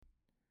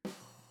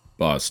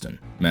Boston,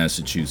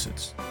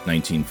 Massachusetts,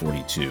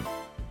 1942.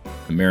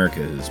 America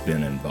has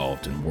been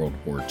involved in World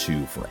War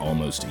II for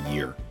almost a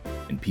year,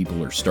 and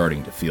people are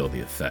starting to feel the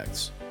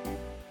effects.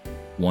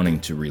 Wanting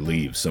to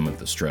relieve some of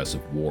the stress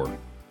of war,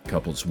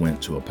 couples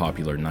went to a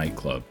popular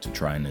nightclub to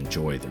try and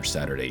enjoy their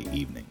Saturday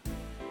evening.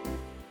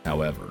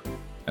 However,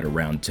 at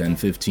around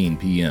 10:15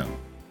 p.m.,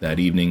 that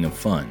evening of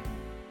fun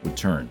would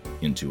turn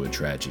into a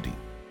tragedy.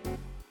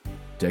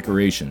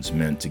 Decorations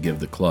meant to give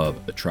the club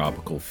a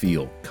tropical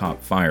feel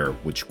caught fire,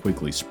 which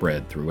quickly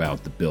spread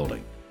throughout the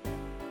building,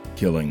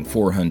 killing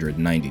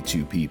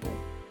 492 people.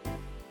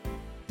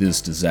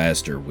 This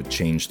disaster would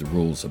change the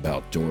rules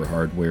about door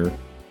hardware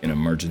and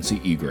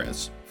emergency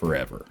egress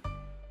forever.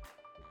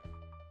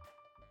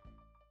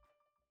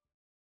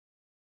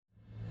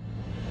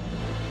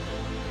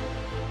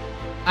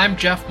 I'm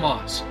Jeff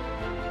Moss.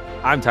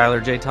 I'm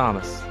Tyler J.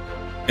 Thomas.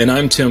 And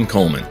I'm Tim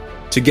Coleman.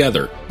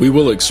 Together, we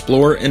will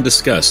explore and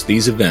discuss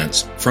these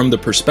events from the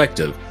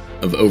perspective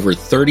of over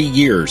 30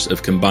 years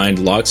of combined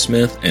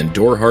locksmith and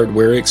door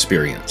hardware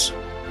experience.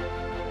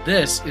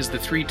 This is the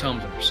Three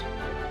Tumblers.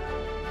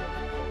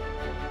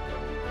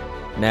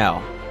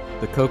 Now,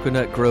 the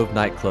Coconut Grove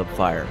Nightclub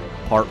Fire,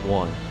 Part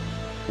 1,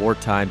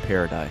 Wartime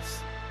Paradise.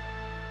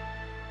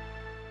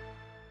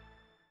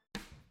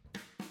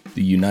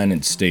 The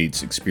United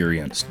States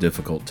experienced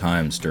difficult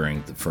times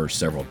during the first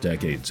several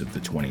decades of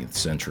the 20th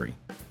century.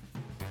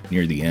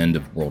 Near the end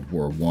of World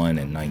War I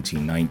in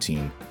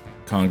 1919,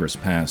 Congress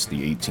passed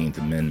the 18th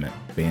Amendment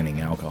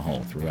banning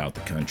alcohol throughout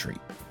the country.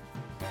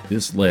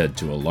 This led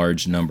to a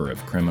large number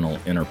of criminal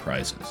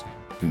enterprises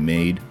who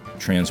made,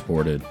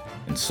 transported,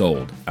 and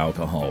sold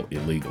alcohol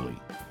illegally.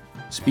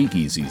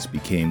 Speakeasies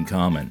became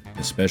common,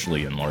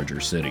 especially in larger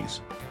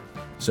cities.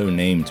 So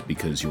named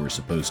because you were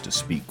supposed to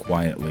speak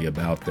quietly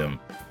about them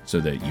so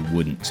that you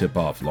wouldn't tip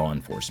off law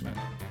enforcement.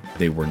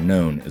 They were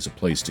known as a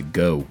place to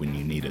go when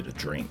you needed a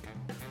drink.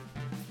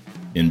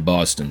 In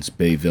Boston's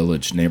Bay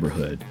Village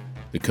neighborhood,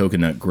 the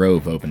Coconut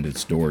Grove opened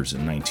its doors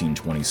in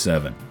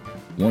 1927,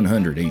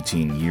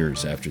 118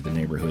 years after the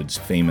neighborhood's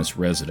famous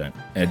resident,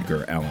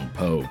 Edgar Allan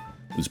Poe,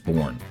 was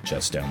born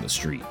just down the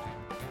street.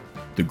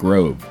 The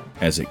Grove,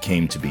 as it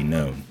came to be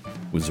known,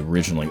 was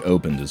originally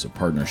opened as a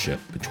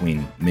partnership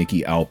between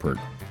Mickey Alpert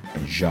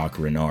and Jacques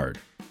Renard,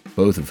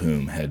 both of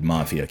whom had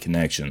mafia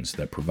connections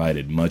that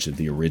provided much of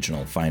the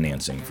original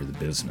financing for the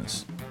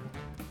business.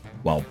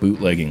 While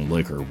bootlegging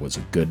liquor was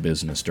a good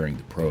business during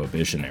the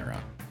Prohibition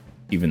era,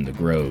 even the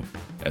Grove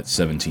at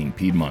 17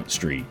 Piedmont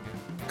Street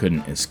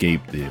couldn't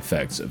escape the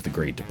effects of the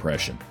Great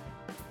Depression.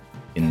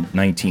 In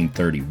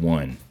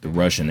 1931, the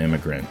Russian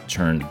immigrant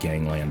turned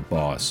gangland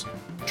boss,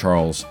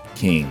 Charles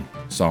King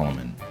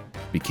Solomon,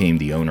 became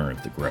the owner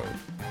of the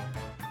Grove.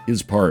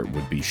 His part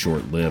would be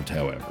short-lived,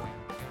 however.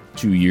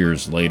 2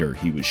 years later,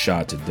 he was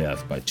shot to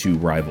death by two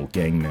rival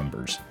gang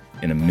members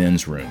in a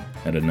men's room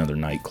at another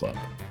nightclub.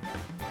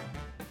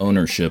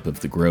 Ownership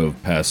of the Grove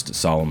passed to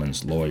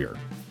Solomon's lawyer,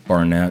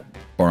 Barnett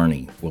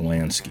Barney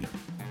Wolanski.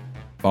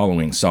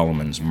 Following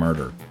Solomon's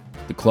murder,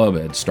 the club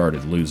had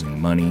started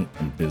losing money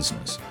and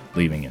business,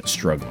 leaving it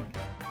struggling.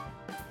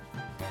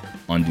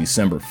 On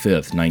December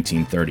 5,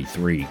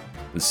 1933,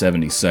 the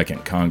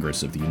 72nd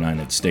Congress of the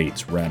United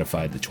States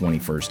ratified the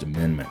 21st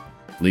Amendment,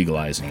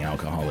 legalizing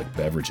alcoholic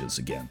beverages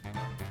again.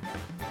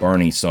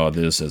 Barney saw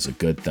this as a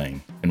good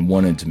thing and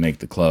wanted to make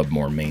the club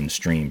more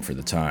mainstream for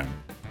the time,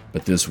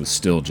 but this was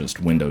still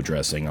just window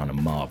dressing on a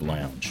mob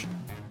lounge.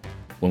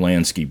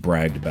 Wolanski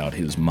bragged about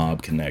his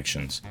mob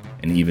connections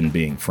and even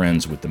being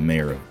friends with the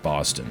mayor of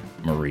Boston,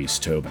 Maurice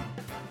Tobin.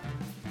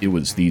 It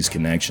was these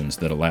connections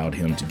that allowed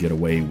him to get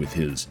away with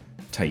his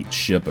tight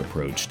ship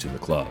approach to the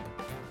club.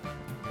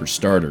 For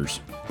starters,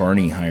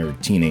 Barney hired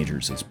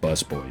teenagers as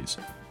busboys,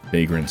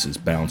 vagrants as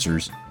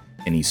bouncers,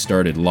 and he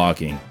started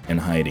locking and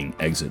hiding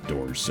exit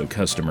doors so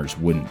customers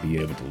wouldn't be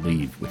able to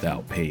leave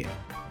without paying.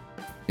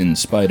 In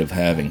spite of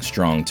having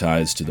strong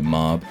ties to the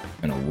mob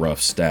and a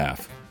rough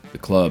staff, the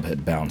club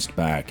had bounced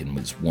back and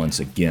was once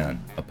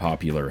again a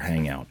popular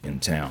hangout in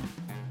town.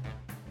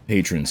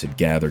 Patrons had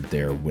gathered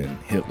there when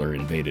Hitler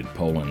invaded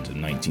Poland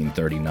in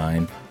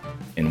 1939,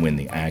 and when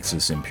the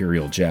Axis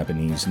Imperial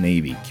Japanese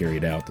Navy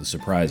carried out the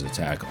surprise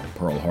attack on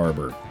Pearl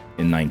Harbor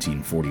in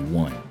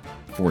 1941,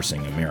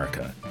 forcing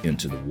America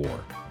into the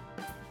war.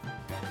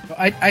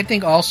 I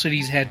think all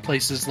cities had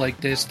places like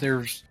this.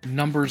 There's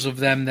numbers of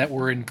them that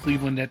were in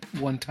Cleveland at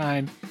one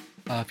time.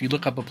 If you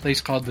look up a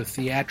place called the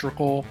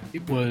Theatrical,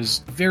 it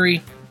was a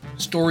very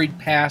storied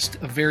past,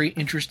 a very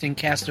interesting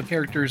cast of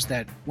characters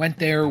that went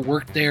there,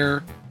 worked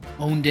there,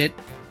 owned it,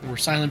 were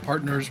silent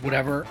partners,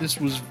 whatever. This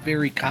was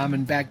very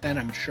common back then,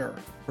 I'm sure.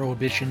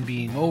 Prohibition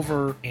being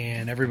over,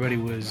 and everybody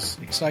was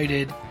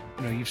excited.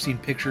 You know, you've seen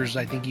pictures,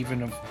 I think,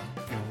 even of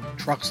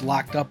trucks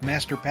locked up,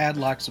 master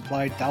padlocks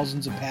supplied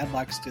thousands of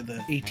padlocks to the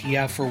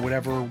ATF or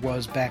whatever it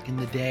was back in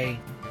the day.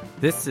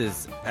 This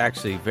is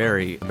actually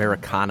very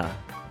Americana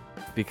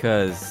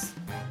because,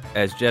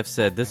 as Jeff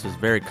said, this was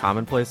very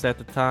commonplace at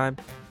the time.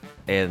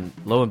 And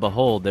lo and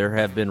behold, there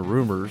have been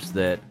rumors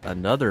that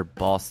another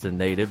Boston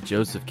native,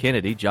 Joseph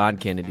Kennedy, John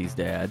Kennedy's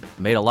dad,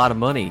 made a lot of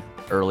money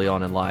early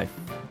on in life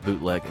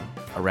bootlegging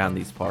around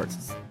these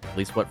parts. At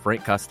least what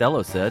Frank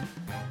Costello said.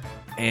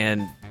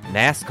 And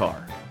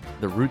NASCAR,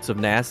 the roots of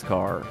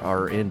NASCAR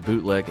are in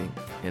bootlegging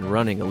and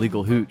running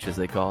illegal hooch, as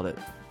they called it.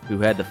 Who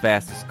had the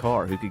fastest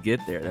car, who could get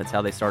there. That's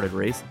how they started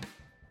racing.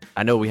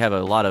 I know we have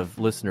a lot of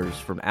listeners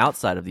from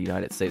outside of the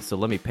United States, so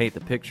let me paint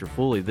the picture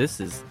fully. This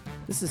is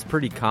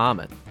pretty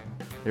common.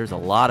 There's a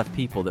lot of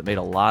people that made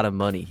a lot of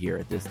money here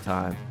at this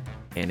time,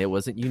 and it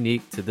wasn't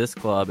unique to this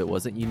club. It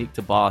wasn't unique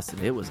to Boston.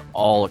 It was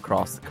all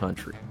across the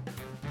country.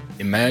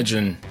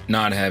 Imagine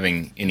not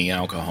having any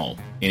alcohol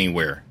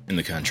anywhere in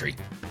the country.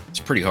 It's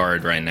pretty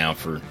hard right now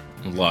for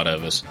a lot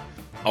of us.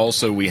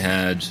 Also, we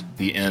had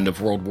the end of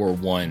World War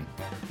I,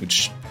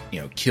 which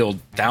killed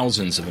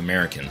thousands of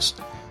Americans.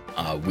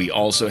 We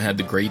also had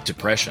the Great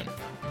Depression,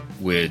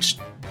 which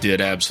did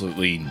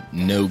absolutely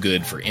no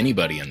good for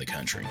anybody in the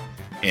country.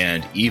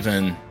 And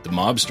even the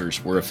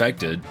mobsters were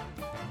affected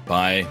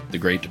by the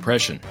Great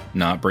Depression,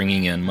 not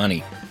bringing in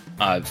money.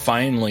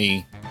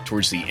 Finally,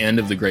 towards the end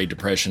of the Great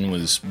Depression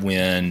was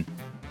when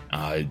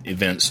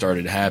events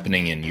started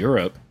happening in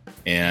Europe,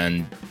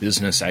 and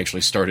business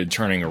actually started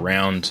turning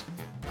around,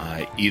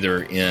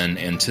 either in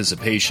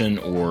anticipation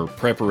or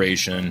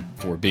preparation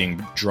for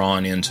being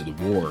drawn into the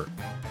war,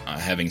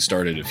 having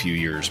started a few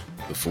years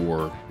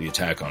before the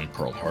attack on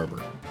Pearl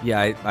Harbor.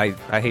 Yeah,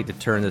 I hate to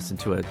turn this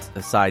into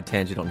a side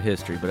tangent on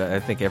history, but I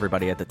think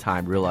everybody at the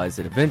time realized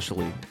that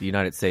eventually the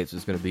United States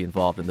was going to be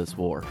involved in this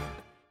war.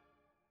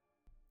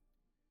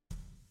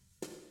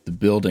 The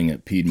building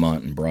at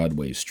Piedmont and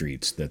Broadway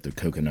streets that the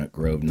Coconut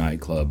Grove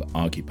nightclub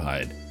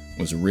occupied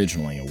was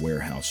originally a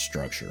warehouse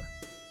structure.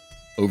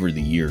 Over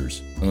the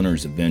years,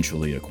 owners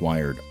eventually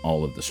acquired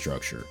all of the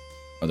structure,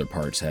 other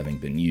parts having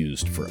been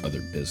used for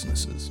other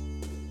businesses.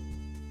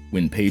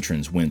 When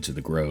patrons went to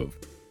the Grove,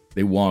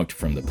 they walked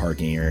from the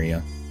parking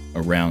area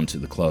around to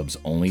the club's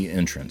only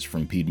entrance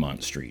from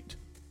Piedmont Street.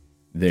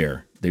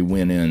 There, they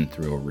went in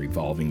through a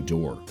revolving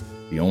door,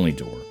 the only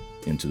door,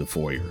 into the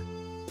foyer.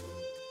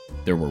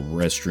 There were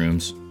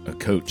restrooms, a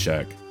coat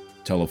check,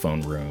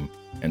 telephone room,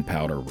 and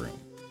powder room.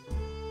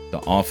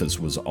 The office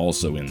was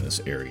also in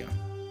this area.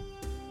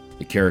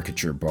 The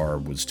caricature bar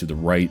was to the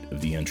right of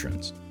the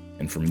entrance,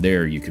 and from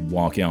there you could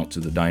walk out to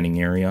the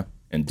dining area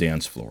and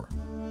dance floor.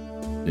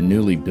 The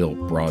newly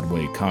built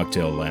Broadway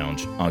Cocktail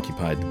Lounge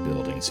occupied the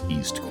building's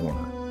east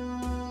corner.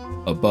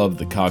 Above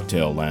the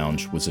cocktail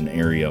lounge was an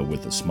area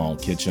with a small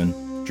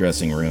kitchen,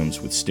 dressing rooms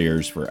with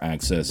stairs for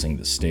accessing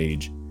the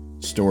stage,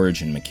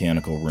 storage and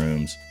mechanical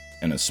rooms,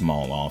 and a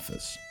small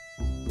office.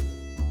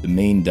 The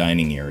main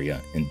dining area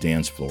and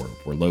dance floor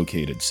were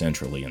located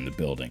centrally in the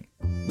building,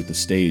 with the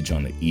stage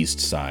on the east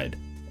side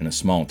and a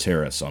small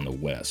terrace on the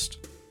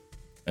west.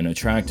 An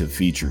attractive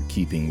feature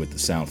keeping with the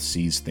South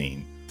Seas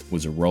theme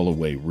was a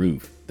rollaway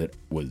roof that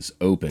was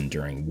open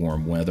during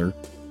warm weather,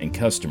 and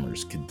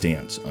customers could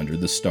dance under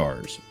the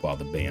stars while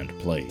the band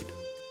played.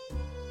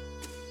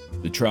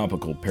 The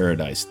tropical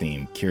paradise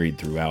theme carried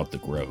throughout the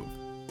Grove.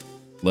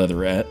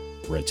 Leatherette,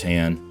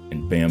 rattan,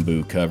 and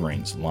bamboo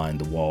coverings lined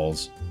the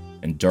walls,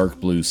 and dark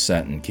blue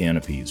satin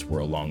canopies were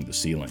along the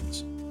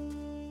ceilings.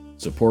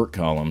 Support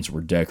columns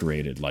were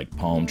decorated like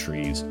palm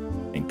trees,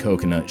 and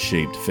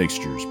coconut-shaped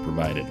fixtures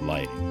provided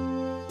lighting.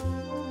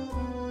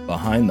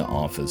 Behind the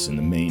office in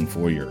the main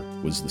foyer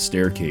was the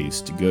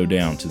staircase to go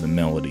down to the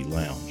Melody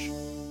Lounge.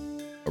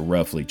 A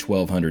roughly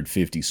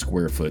 1,250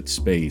 square foot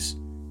space,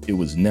 it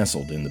was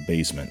nestled in the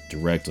basement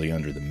directly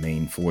under the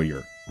main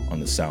foyer on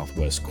the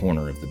southwest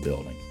corner of the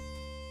building.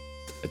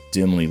 A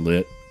dimly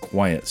lit,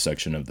 quiet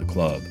section of the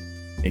club,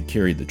 it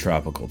carried the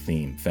tropical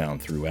theme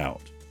found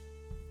throughout.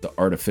 The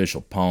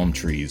artificial palm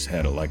trees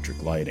had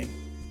electric lighting,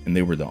 and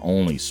they were the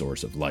only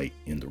source of light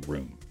in the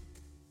room.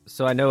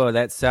 So I know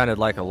that sounded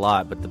like a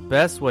lot, but the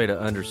best way to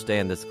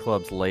understand this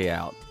club's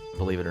layout,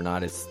 believe it or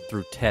not, is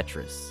through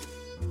Tetris.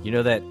 You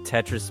know that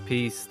Tetris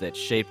piece that's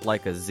shaped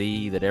like a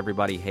Z that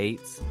everybody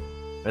hates?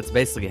 That's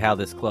basically how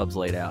this club's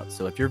laid out.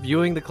 So if you're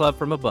viewing the club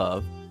from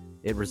above,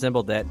 it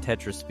resembled that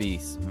Tetris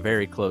piece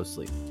very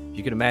closely. If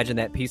you can imagine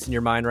that piece in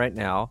your mind right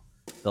now,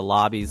 the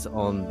lobby's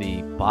on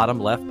the bottom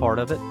left part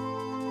of it,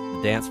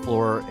 the dance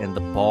floor and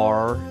the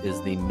bar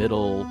is the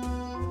middle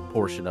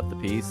portion of the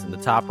piece, and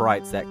the top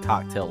right's that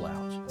cocktail lounge.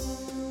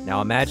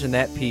 Now imagine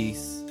that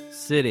piece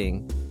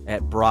sitting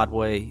at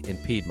Broadway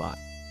and Piedmont.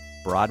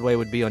 Broadway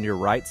would be on your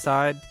right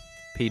side,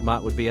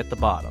 Piedmont would be at the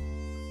bottom.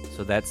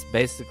 So that's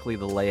basically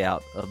the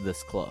layout of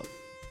this club.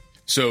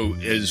 So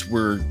as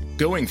we're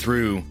going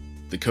through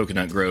the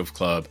Coconut Grove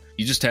Club,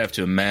 you just have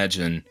to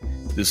imagine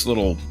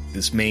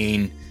this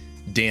main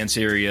dance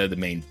area, the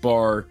main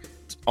bar.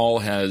 It all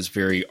has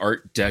very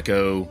Art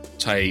Deco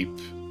type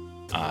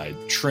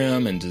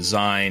trim and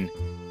design,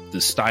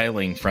 the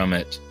styling from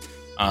it.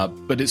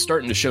 But it's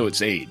starting to show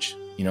its age.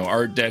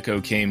 Art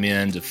Deco came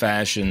into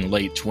fashion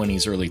late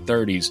 20s, early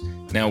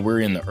 30s. Now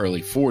we're in the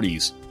early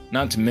 40s.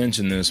 Not to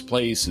mention this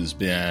place has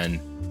been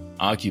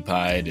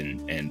occupied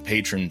and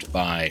patroned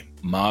by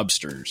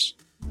mobsters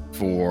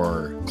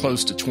for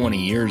close to 20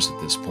 years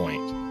at this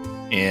point.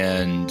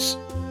 And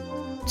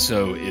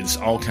so it's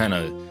all kind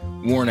of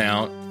worn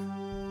out.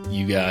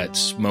 You got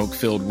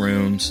smoke-filled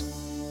rooms,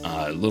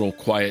 little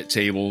quiet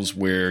tables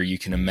where you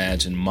can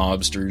imagine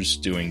mobsters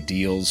doing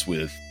deals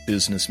with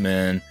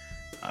businessmen,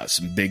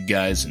 some big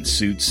guys in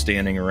suits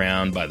standing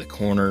around by the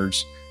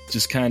corners.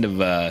 Just kind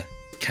of a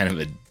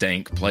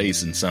dank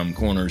place in some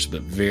corners,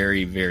 but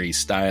very, very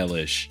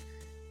stylish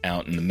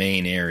out in the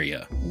main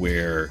area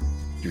where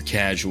your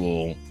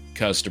casual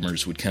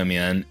customers would come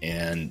in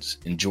and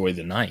enjoy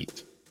the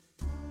night.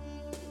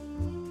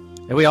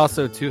 And we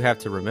also, too, have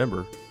to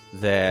remember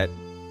that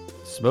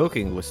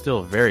smoking was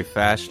still very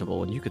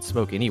fashionable, and you could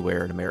smoke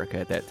anywhere in America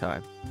at that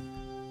time.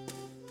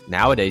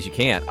 Nowadays, you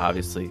can't,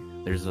 obviously.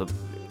 There's a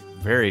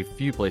very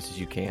few places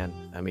you can.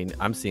 I mean,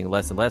 I'm seeing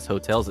less and less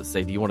hotels that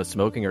say, do you want a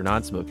smoking or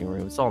non-smoking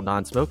room? It's all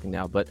non-smoking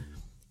now, but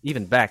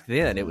even back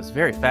then, it was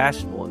very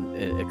fashionable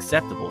and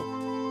acceptable.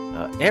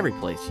 Every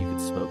place you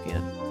could smoke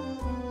in.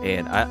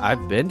 And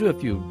I've been to a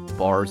few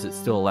bars that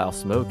still allow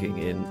smoking,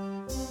 and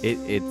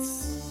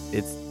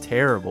it's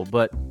terrible.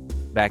 But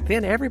back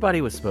then, everybody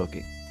was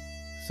smoking.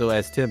 So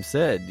as Tim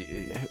said,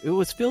 it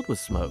was filled with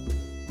smoke.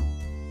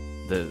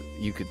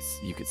 You could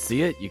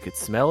see it, you could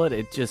smell it.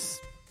 It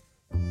just,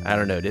 I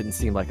don't know, it didn't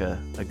seem like a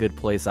good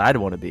place I'd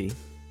want to be.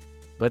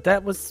 But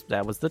that was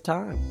the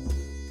time.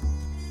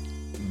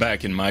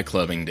 Back in my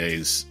clubbing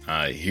days,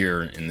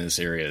 here in this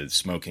area,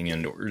 smoking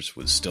indoors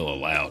was still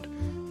allowed.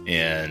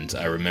 And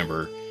I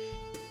remember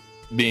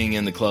being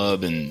in the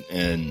club and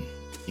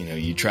you know,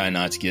 you try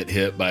not to get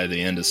hit by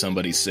the end of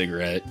somebody's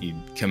cigarette.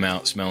 You'd come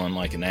out smelling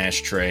like an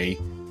ashtray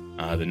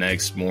the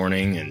next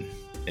morning,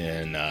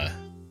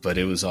 but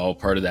it was all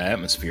part of the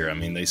atmosphere. I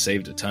mean, they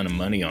saved a ton of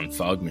money on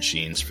fog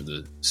machines for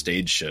the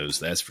stage shows,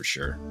 that's for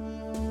sure.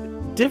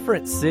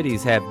 Different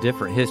cities have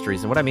different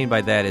histories, and what I mean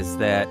by that is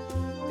that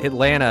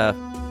Atlanta,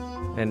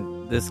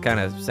 and this kind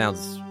of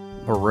sounds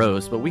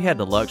morose, but we had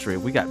the luxury,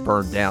 we got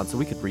burned down, so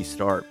we could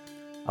restart.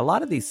 A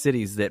lot of these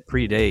cities that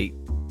predate,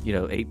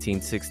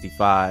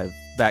 1865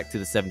 back to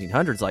the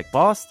 1700s, like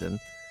Boston,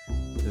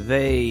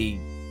 they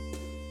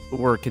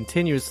were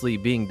continuously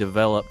being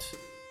developed,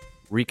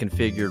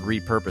 reconfigured,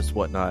 repurposed,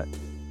 whatnot.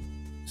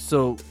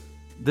 So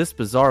this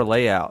bizarre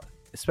layout,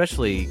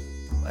 especially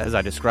as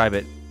I describe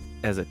it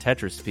as a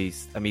Tetris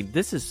piece, I mean,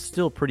 this is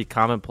still pretty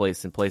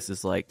commonplace in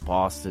places like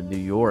Boston, New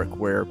York,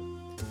 where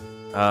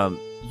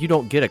you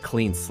don't get a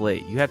clean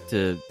slate. You have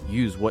to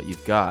use what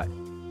you've got.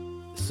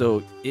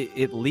 So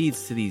it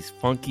leads to these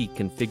funky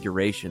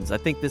configurations. I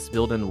think this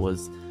building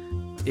was,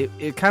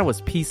 it kind of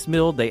was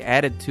piecemealed. They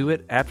added to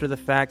it after the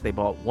fact. They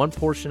bought one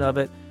portion of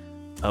it,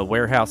 a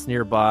warehouse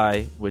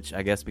nearby, which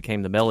I guess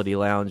became the Melody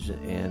Lounge,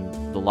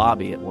 and the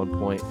lobby at one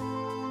point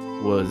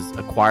was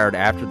acquired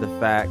after the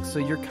fact. So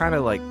you're kind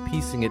of like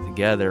piecing it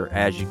together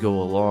as you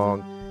go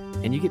along,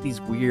 and you get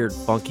these weird,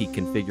 funky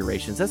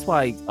configurations. That's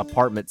why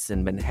apartments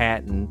in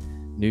Manhattan,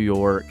 New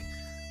York,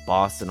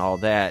 Boston, all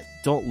that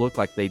don't look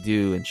like they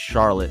do in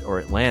Charlotte or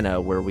Atlanta,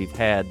 where we've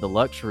had the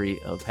luxury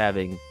of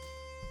having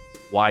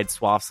wide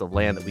swaths of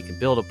land that we can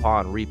build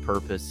upon,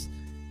 repurpose,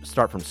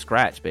 start from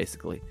scratch,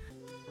 basically.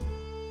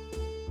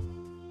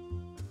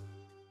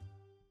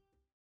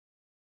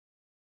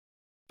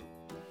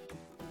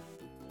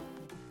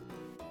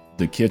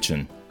 The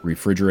kitchen,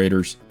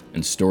 refrigerators,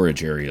 and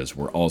storage areas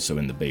were also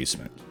in the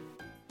basement.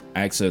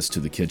 Access to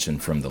the kitchen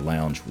from the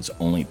lounge was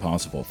only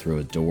possible through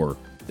a door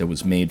that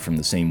was made from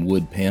the same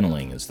wood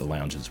paneling as the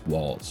lounge's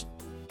walls.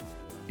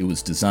 It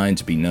was designed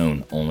to be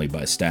known only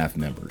by staff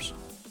members,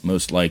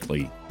 most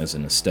likely as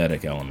an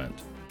aesthetic element,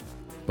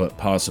 but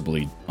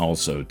possibly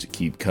also to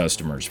keep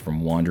customers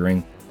from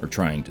wandering or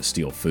trying to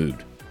steal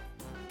food.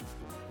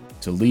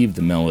 To leave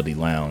the Melody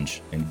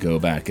Lounge and go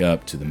back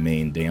up to the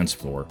main dance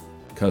floor,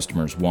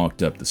 customers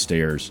walked up the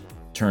stairs,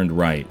 turned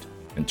right,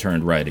 and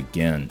turned right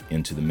again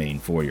into the main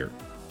foyer.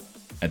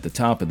 At the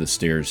top of the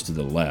stairs to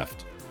the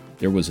left,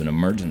 there was an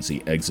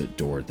emergency exit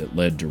door that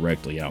led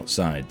directly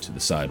outside to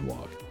the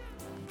sidewalk.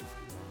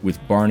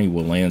 With Barney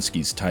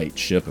Wolanski's tight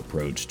ship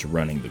approach to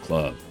running the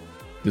club,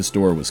 this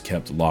door was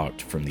kept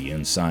locked from the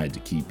inside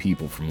to keep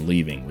people from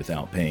leaving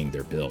without paying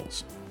their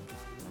bills.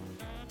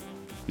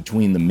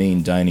 Between the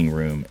main dining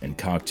room and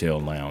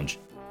cocktail lounge,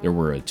 there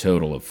were a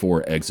total of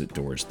 4 exit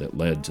doors that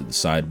led to the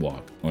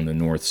sidewalk on the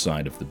north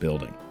side of the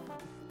building.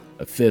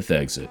 A 5th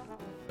exit,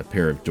 a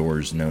pair of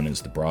doors known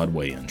as the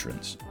Broadway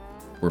entrance,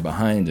 were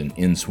behind an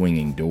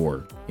in-swinging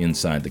door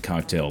inside the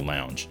cocktail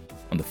lounge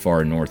on the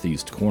far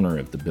northeast corner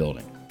of the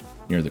building,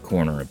 near the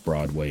corner of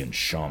Broadway and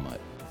Shawmut.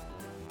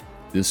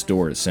 This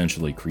door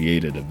essentially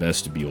created a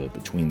vestibule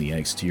between the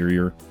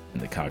exterior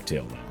and the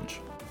cocktail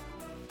lounge.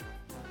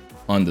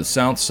 On the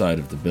south side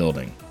of the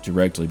building,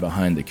 directly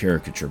behind the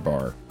caricature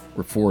bar,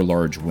 were 4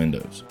 large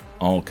windows,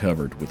 all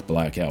covered with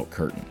blackout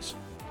curtains.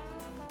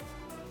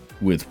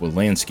 With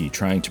Wolanski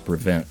trying to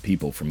prevent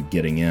people from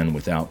getting in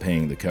without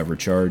paying the cover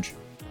charge,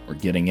 or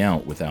getting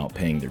out without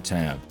paying their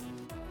tab,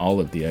 all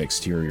of the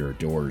exterior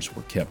doors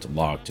were kept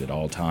locked at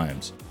all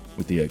times,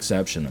 with the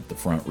exception of the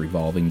front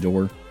revolving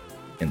door,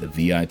 and the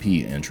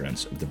VIP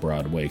entrance of the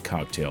Broadway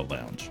Cocktail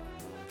Lounge.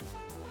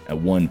 At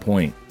one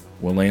point,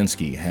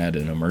 Wolanski had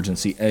an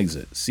emergency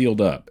exit sealed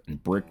up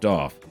and bricked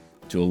off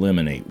to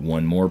eliminate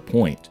one more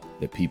point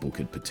that people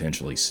could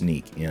potentially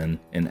sneak in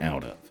and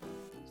out of.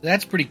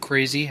 That's pretty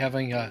crazy,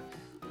 having a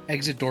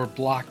exit door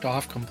blocked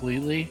off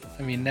completely.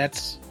 I mean,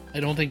 I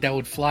don't think that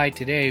would fly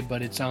today,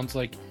 but it sounds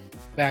like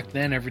back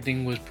then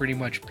everything was pretty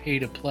much pay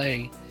to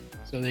play,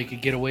 so they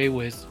could get away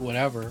with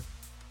whatever.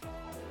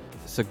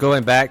 So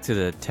going back to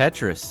the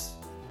Tetris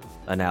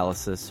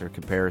analysis or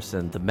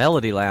comparison, the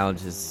Melody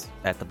Lounge is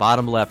at the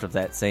bottom left of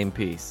that same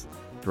piece,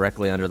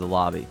 directly under the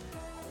lobby.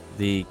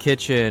 The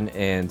kitchen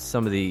and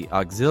some of the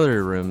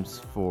auxiliary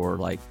rooms for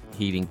like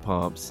heating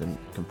pumps and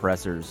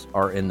compressors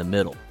are in the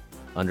middle,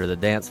 under the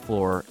dance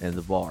floor and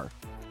the bar.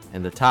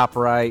 And the top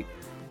right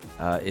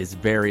is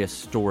various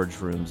storage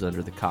rooms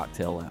under the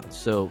cocktail lounge.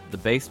 So the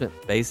basement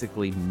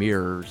basically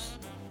mirrors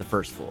the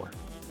first floor.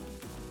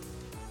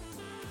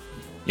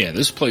 Yeah,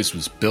 this place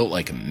was built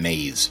like a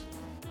maze.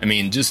 I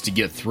mean, just to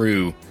get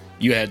through,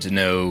 you had to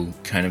know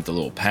kind of the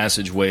little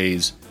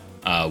passageways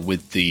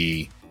with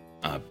the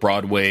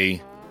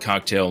Broadway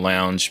Cocktail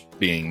Lounge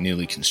being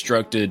newly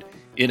constructed.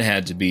 It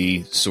had to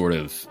be sort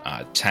of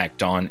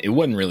tacked on. It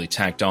wasn't really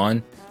tacked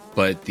on,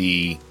 but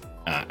the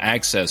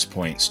access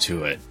points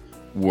to it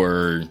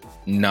were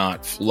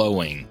not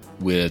flowing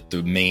with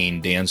the main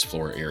dance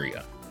floor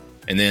area.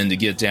 And then to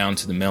get down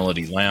to the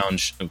Melody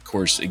Lounge, of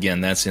course,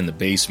 again, that's in the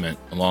basement,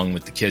 along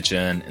with the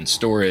kitchen and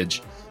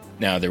storage.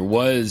 Now, there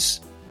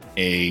was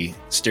a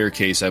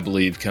staircase, I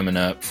believe, coming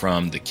up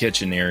from the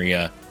kitchen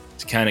area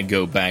to kind of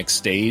go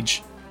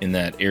backstage in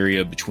that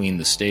area between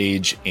the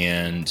stage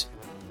and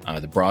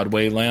the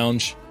Broadway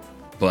Lounge,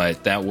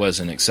 but that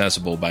wasn't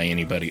accessible by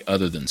anybody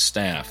other than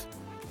staff,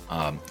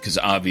 because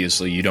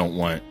obviously you don't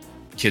want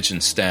kitchen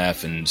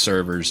staff and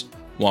servers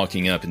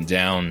walking up and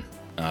down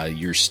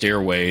your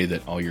stairway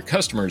that all your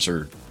customers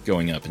are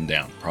going up and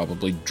down,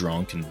 probably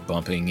drunk and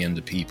bumping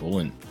into people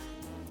and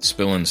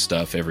spilling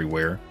stuff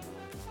everywhere.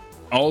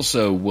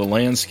 Also,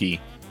 Wolanski,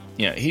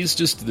 he's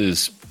just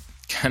this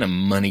kind of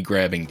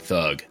money-grabbing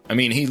thug. I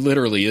mean, he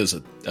literally is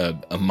a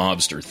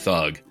mobster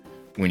thug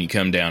when you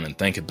come down and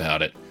think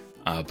about it.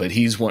 But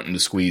he's wanting to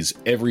squeeze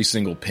every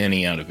single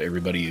penny out of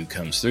everybody who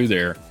comes through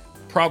there,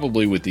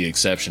 probably with the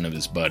exception of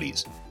his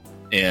buddies.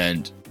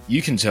 And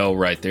you can tell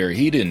right there,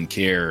 he didn't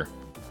care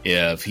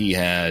if he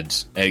had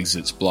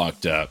exits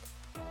blocked up.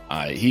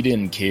 He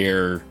didn't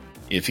care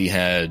if he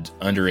had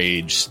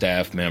underage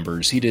staff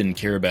members. He didn't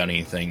care about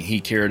anything.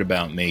 He cared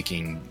about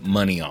making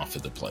money off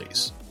of the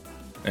place.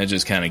 That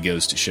just kind of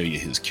goes to show you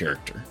his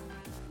character.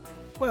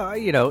 Well,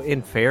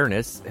 in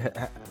fairness,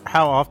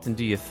 how often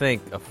do you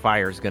think a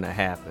fire is going to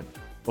happen?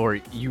 Or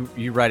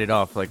you write it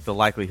off like the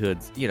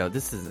likelihoods,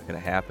 this isn't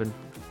going to happen.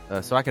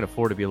 So I can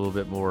afford to be a little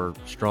bit more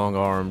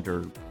strong-armed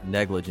or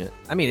negligent.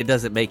 I mean, it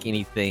doesn't make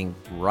anything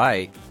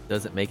right,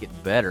 doesn't make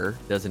it better,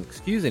 doesn't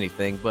excuse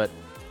anything, but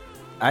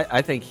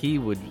I think he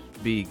would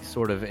be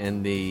sort of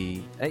in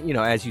the,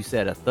 as you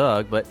said, a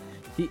thug, but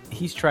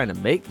he's trying to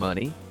make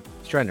money.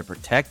 He's trying to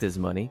protect his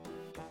money.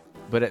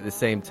 But at the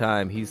same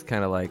time, he's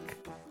kind of like,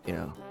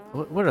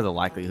 what are the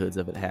likelihoods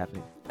of it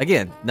happening?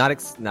 Again, not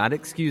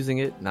excusing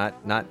it,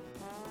 not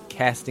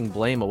casting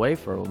blame away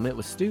from him. It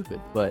was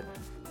stupid, but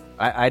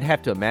I'd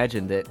have to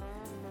imagine that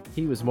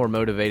he was more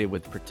motivated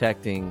with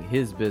protecting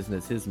his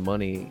business, his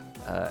money,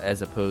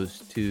 as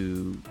opposed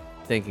to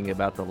thinking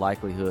about the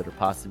likelihood or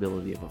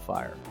possibility of a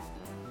fire.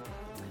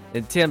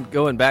 And Tim,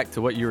 going back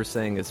to what you were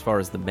saying as far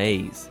as the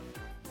maze,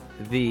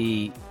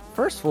 the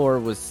first floor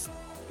was,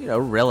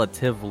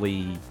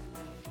 relatively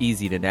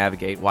easy to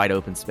navigate, wide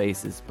open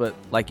spaces. But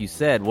like you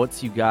said,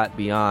 once you got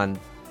beyond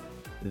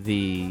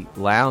the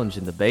lounge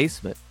in the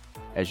basement,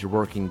 as you're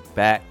working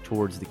back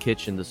towards the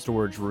kitchen, the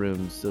storage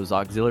rooms, those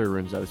auxiliary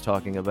rooms I was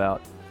talking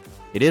about,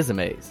 it is a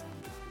maze.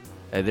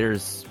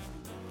 There's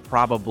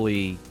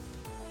probably,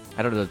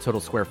 I don't know the total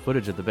square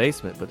footage of the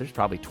basement, but there's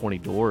probably 20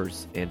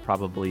 doors and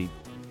probably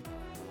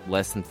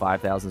less than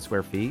 5,000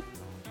 square feet.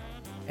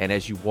 And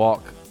as you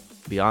walk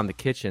beyond the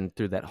kitchen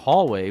through that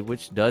hallway,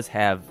 which does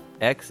have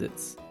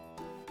exits,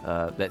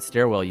 that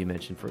stairwell you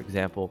mentioned, for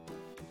example,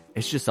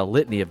 it's just a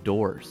litany of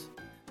doors.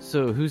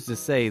 So who's to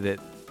say that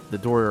the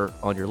door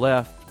on your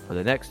left or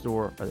the next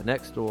door or the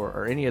next door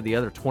or any of the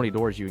other 20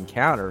 doors you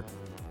encounter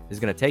is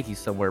going to take you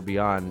somewhere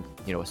beyond,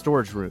 a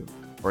storage room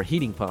or a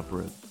heating pump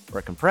room or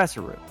a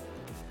compressor room.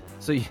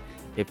 So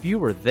if you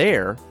were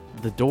there,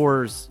 the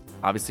doors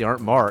obviously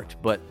aren't marked,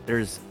 but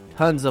there's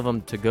tons of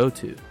them to go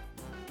to.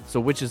 So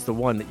which is the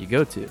one that you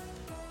go to?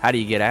 How do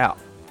you get out?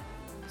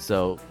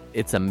 So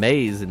it's a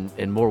maze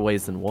in more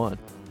ways than one.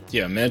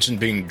 Yeah, imagine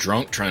being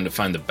drunk trying to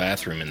find the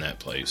bathroom in that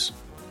place.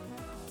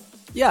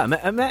 Yeah,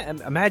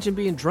 imagine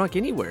being drunk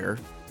anywhere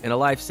and a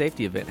life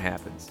safety event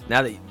happens.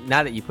 Now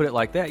that you put it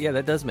like that, yeah,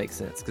 that does make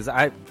sense. Because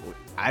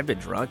I've been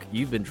drunk.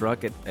 You've been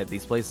drunk at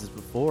these places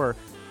before.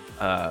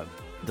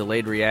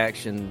 Delayed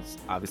reactions,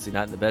 obviously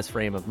not in the best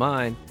frame of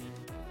mind.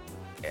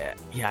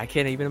 Yeah, I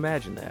can't even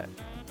imagine that.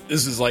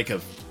 This is like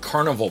a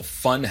carnival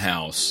fun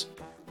house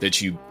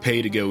that you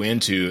pay to go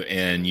into,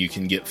 and you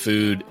can get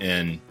food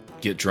and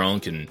get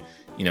drunk and,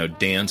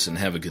 dance and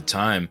have a good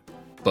time.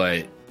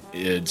 But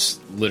it's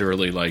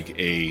literally like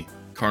a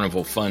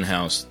carnival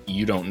funhouse.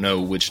 You don't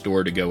know which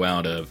door to go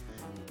out of,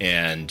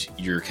 and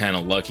you're kind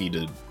of lucky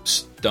to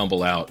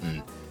stumble out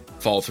and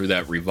fall through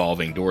that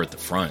revolving door at the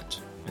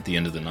front at the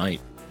end of the night.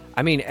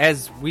 I mean,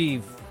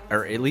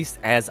 or at least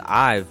as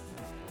I've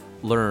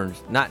learned,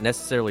 not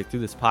necessarily through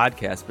this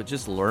podcast, but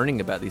just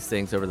learning about these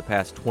things over the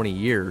past 20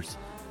 years,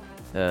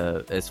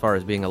 as far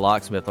as being a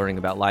locksmith, learning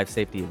about life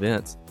safety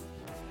events,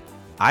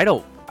 I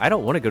don't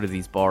want to go to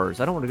these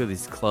bars. I don't want to go to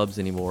these clubs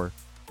anymore.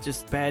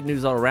 Just bad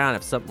news all around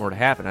if something were to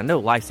happen. I know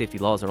life safety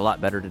laws are a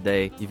lot better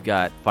today. You've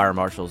got fire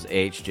marshals,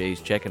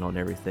 AHJs checking on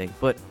everything,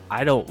 but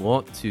I don't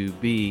want to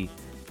be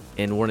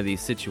in one of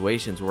these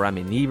situations where I'm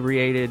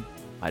inebriated,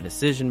 my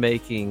decision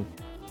making,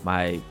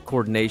 my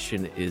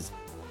coordination is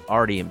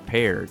already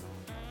impaired.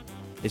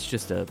 It's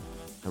just a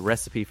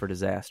recipe for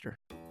disaster.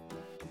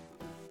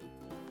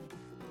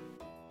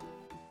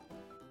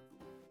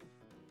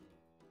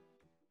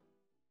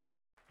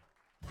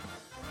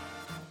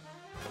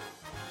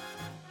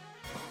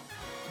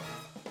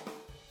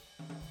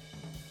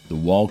 The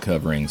wall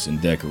coverings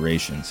and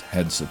decorations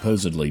had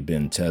supposedly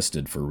been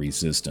tested for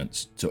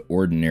resistance to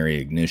ordinary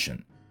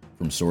ignition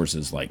from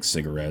sources like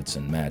cigarettes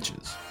and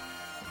matches.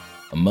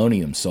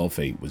 Ammonium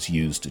sulfate was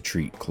used to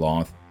treat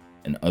cloth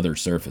and other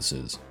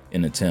surfaces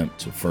in an attempt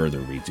to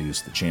further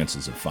reduce the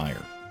chances of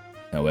fire.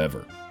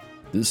 However,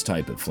 this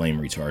type of flame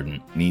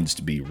retardant needs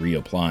to be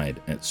reapplied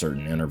at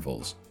certain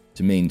intervals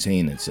to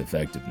maintain its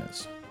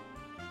effectiveness.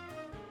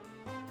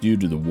 Due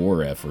to the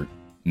war effort,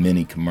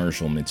 many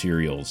commercial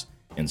materials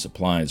and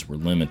supplies were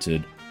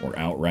limited or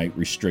outright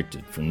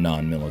restricted for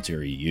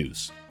non-military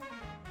use.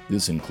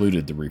 This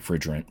included the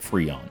refrigerant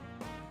Freon.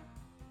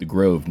 The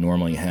Grove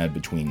normally had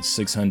between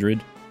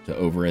 600 to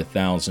over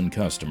 1,000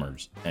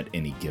 customers at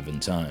any given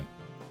time.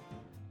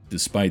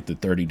 Despite the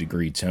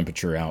 30-degree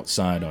temperature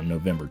outside on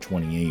November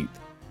 28th,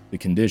 the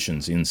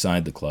conditions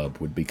inside the club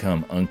would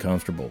become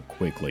uncomfortable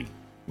quickly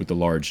with a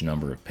large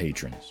number of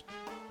patrons.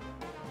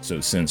 So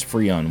since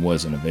Freon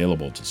wasn't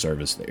available to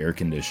service the air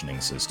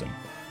conditioning system,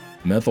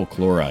 methyl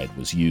chloride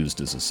was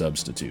used as a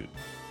substitute.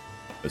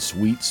 A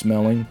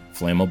sweet-smelling,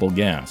 flammable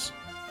gas,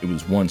 it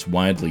was once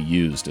widely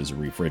used as a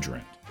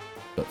refrigerant,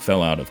 but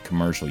fell out of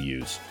commercial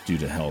use due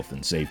to health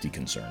and safety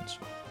concerns.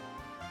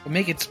 But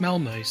make it smell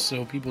nice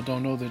so people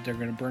don't know that they're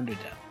going to burn to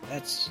death.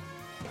 That's...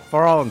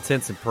 For all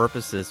intents and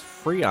purposes,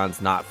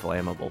 Freon's not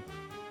flammable.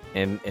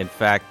 And in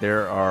fact,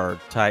 there are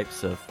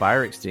types of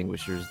fire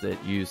extinguishers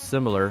that use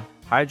similar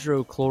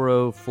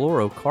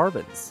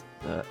hydrochlorofluorocarbons.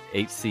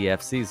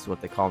 HCFCs is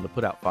what they call them, to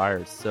put out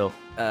fires. So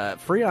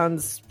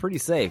Freon's pretty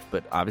safe,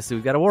 but obviously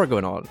we've got a war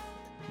going on.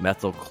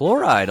 Methyl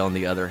chloride, on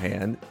the other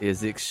hand,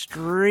 is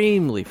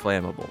extremely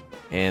flammable.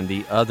 And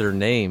the other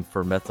name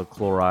for methyl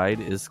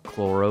chloride is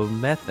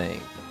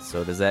chloromethane.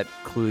 So does that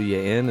clue you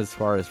in as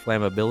far as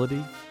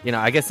flammability?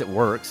 I guess it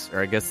works,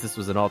 or I guess this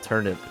was an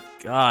alternative.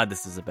 God,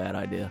 this is a bad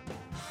idea.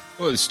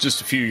 Well, it's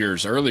just a few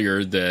years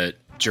earlier that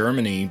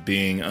Germany,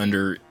 being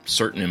under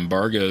certain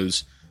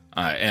embargoes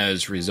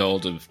as a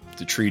result of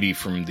the treaty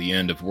from the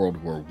end of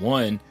World War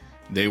I,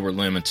 they were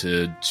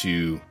limited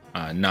to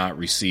not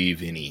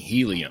receive any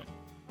helium.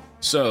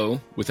 So,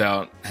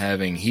 without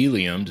having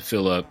helium to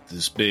fill up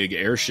this big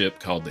airship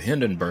called the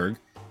Hindenburg,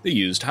 they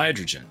used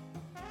hydrogen.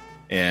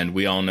 And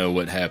we all know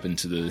what happened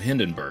to the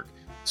Hindenburg.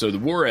 So the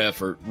war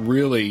effort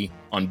really,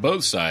 on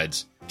both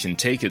sides, can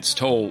take its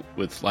toll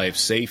with life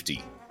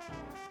safety.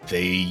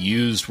 They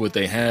used what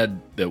they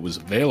had that was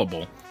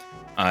available,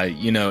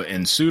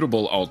 and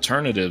suitable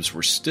alternatives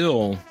were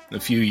still a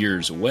few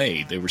years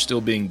away. They were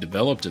still being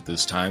developed at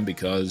this time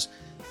because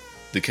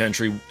the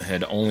country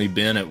had only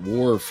been at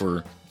war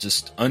for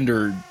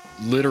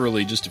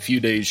literally just a few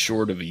days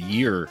short of a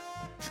year.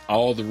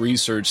 All the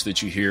research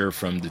that you hear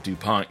from the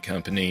DuPont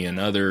company and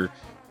other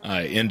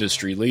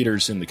industry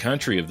leaders in the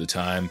country of the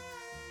time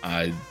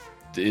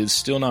is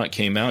still not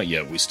came out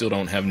yet. We still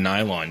don't have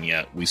nylon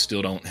yet. We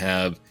still don't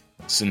have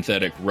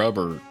synthetic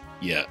rubber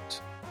yet.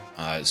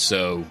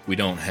 So we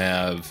don't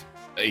have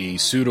a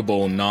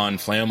suitable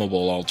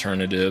non-flammable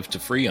alternative to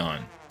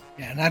Freon.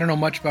 Yeah, and I don't know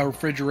much about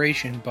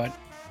refrigeration, but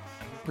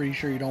I'm pretty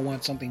sure you don't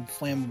want something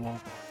flammable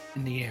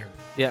in the air.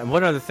 Yeah, and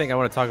one other thing I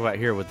want to talk about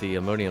here with the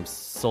ammonium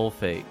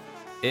sulfate.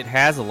 It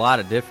has a lot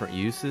of different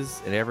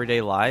uses in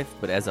everyday life,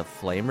 but as a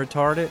flame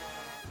retardant,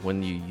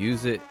 when you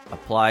use it,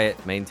 apply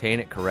it, maintain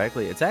it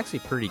correctly, it's actually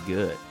pretty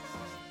good.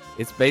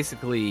 It's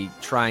basically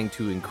trying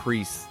to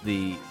increase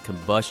the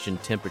combustion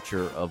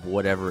temperature of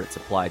whatever it's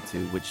applied to,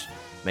 which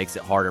makes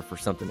it harder for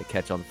something to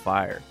catch on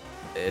fire.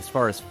 As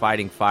far as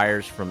fighting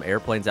fires from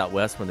airplanes out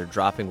west when they're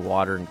dropping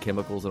water and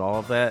chemicals and all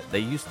of that, they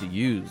used to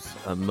use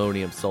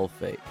ammonium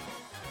sulfate.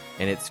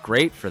 And it's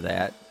great for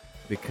that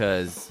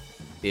because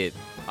it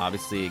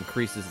obviously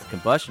increases the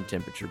combustion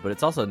temperature, but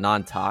it's also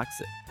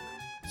non-toxic.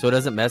 So it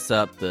doesn't mess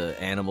up the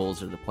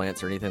animals or the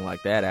plants or anything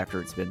like that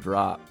after it's been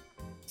dropped.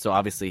 So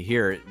obviously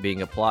here, it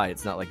being applied,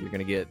 it's not like you're going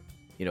to get,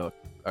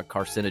 a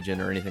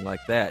carcinogen or anything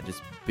like that,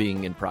 just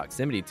being in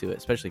proximity to it,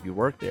 especially if you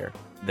work there.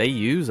 They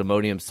use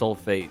ammonium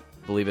sulfate,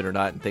 believe it or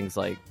not, in things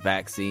like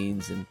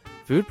vaccines and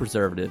food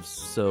preservatives.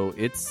 So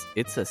it's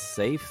a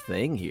safe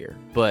thing here,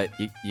 but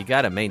you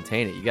got to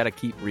maintain it. You got to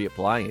keep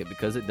reapplying it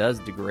because it does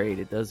degrade.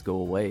 It does go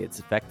away. Its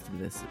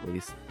effectiveness, at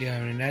least. Yeah,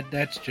 I mean,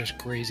 that's just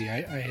crazy.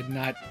 I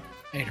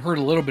had heard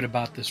a little bit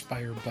about this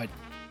fire, but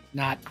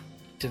not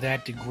to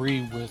that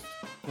degree with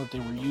what they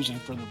were using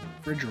for the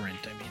refrigerant.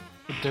 I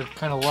mean, they're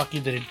kind of lucky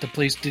that the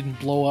place didn't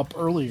blow up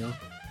earlier.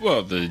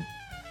 Well, the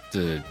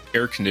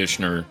air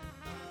conditioner,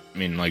 I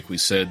mean, like we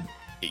said,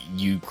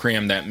 you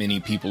cram that many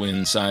people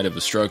inside of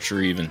a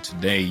structure, even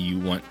today, you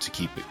want to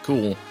keep it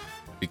cool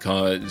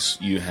because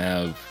you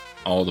have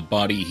all the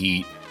body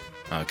heat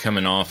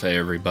coming off of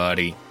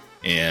everybody,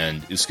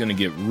 and it's going to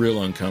get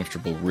real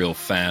uncomfortable real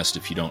fast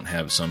if you don't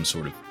have some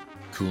sort of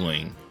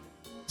cooling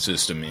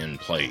system in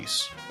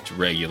place to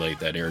regulate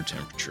that air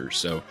temperature.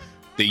 So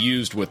they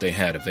used what they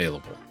had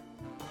available.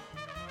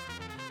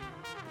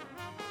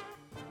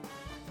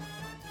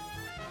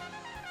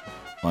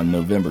 On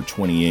November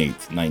 28,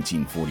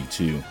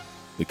 1942,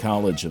 the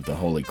College of the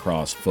Holy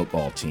Cross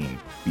football team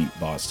beat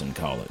Boston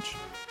College.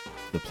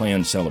 The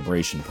planned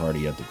celebration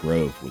party at the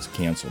Grove was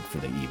canceled for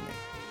the evening.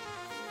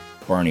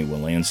 Barney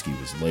Wilansky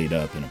was laid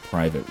up in a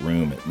private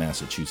room at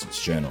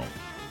Massachusetts General,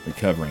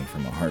 recovering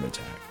from a heart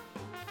attack.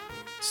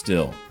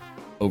 Still,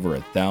 over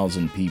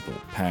 1,000 people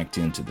packed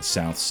into the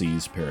South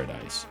Seas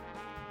paradise.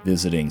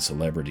 Visiting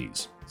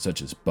celebrities,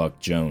 such as Buck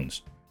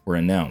Jones, were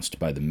announced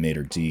by the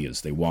maitre d'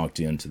 as they walked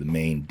into the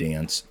main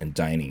dance and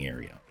dining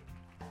area.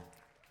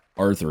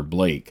 Arthur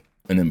Blake,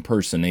 an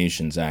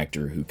impersonations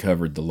actor who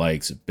covered the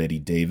likes of Betty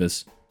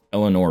Davis,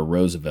 Eleanor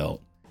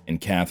Roosevelt, and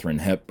Katharine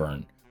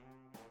Hepburn,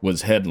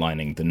 was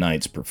headlining the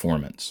night's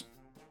performance.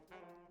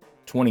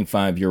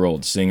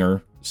 25-year-old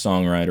singer,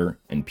 songwriter,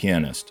 and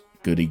pianist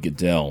Goody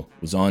Goodell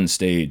was on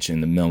stage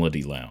in the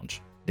Melody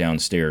Lounge,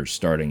 downstairs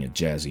starting a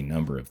jazzy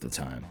number of the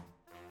time.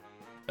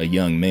 A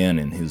young man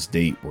and his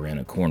date were in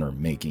a corner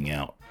making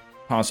out,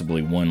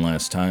 possibly one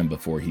last time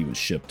before he was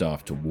shipped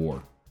off to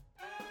war.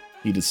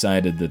 He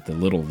decided that the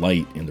little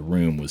light in the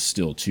room was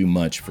still too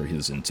much for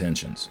his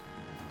intentions,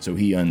 so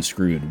he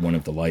unscrewed one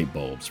of the light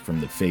bulbs from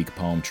the fake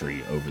palm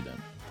tree over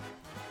them.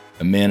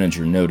 A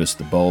manager noticed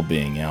the bulb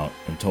being out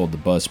and told the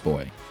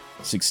busboy,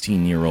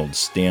 16-year-old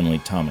Stanley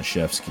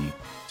Tomaszewski,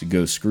 to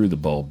go screw the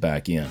bulb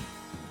back in.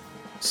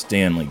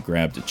 Stanley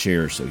grabbed a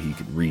chair so he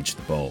could reach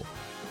the bulb.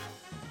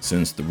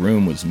 Since the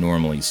room was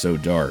normally so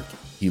dark,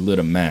 he lit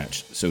a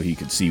match so he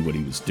could see what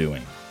he was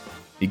doing.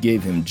 It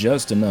gave him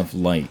just enough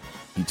light.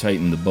 He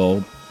tightened the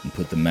bulb and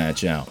put the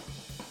match out.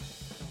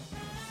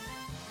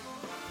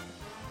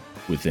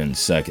 Within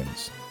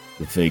seconds,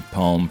 the fake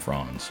palm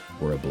fronds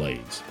were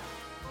ablaze.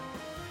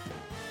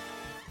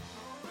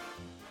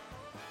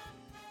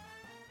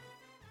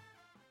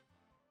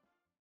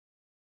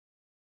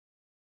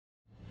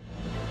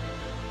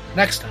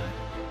 Next time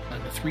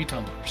on the Three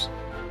Tumblers.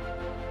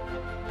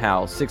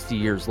 How 60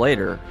 years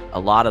later, a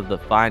lot of the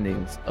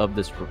findings of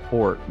this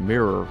report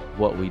mirror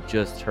what we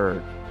just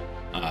heard.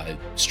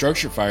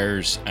 Structure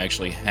fires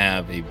actually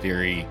have a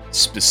very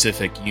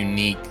specific,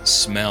 unique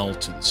smell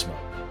to the smoke.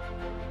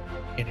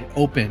 And it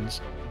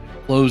opens and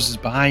it closes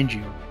behind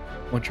you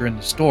once you're in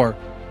the store.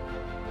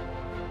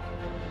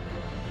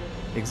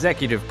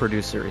 Executive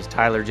producer is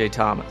Tyler J.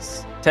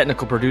 Thomas.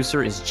 Technical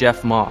producer is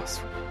Jeff Moss.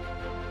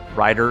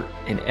 Writer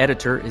and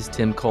editor is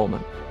Tim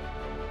Coleman.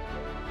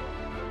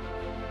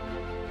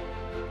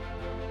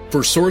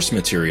 For source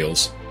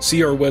materials,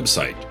 see our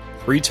website,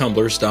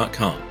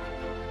 threetumblers.com.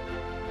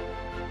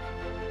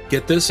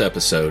 Get this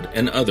episode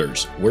and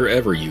others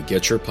wherever you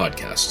get your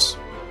podcasts.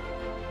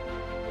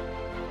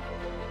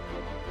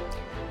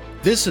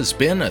 This has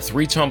been a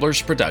Three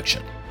Tumblers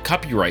production.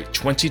 Copyright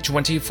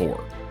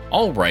 2024.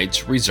 All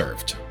rights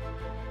reserved.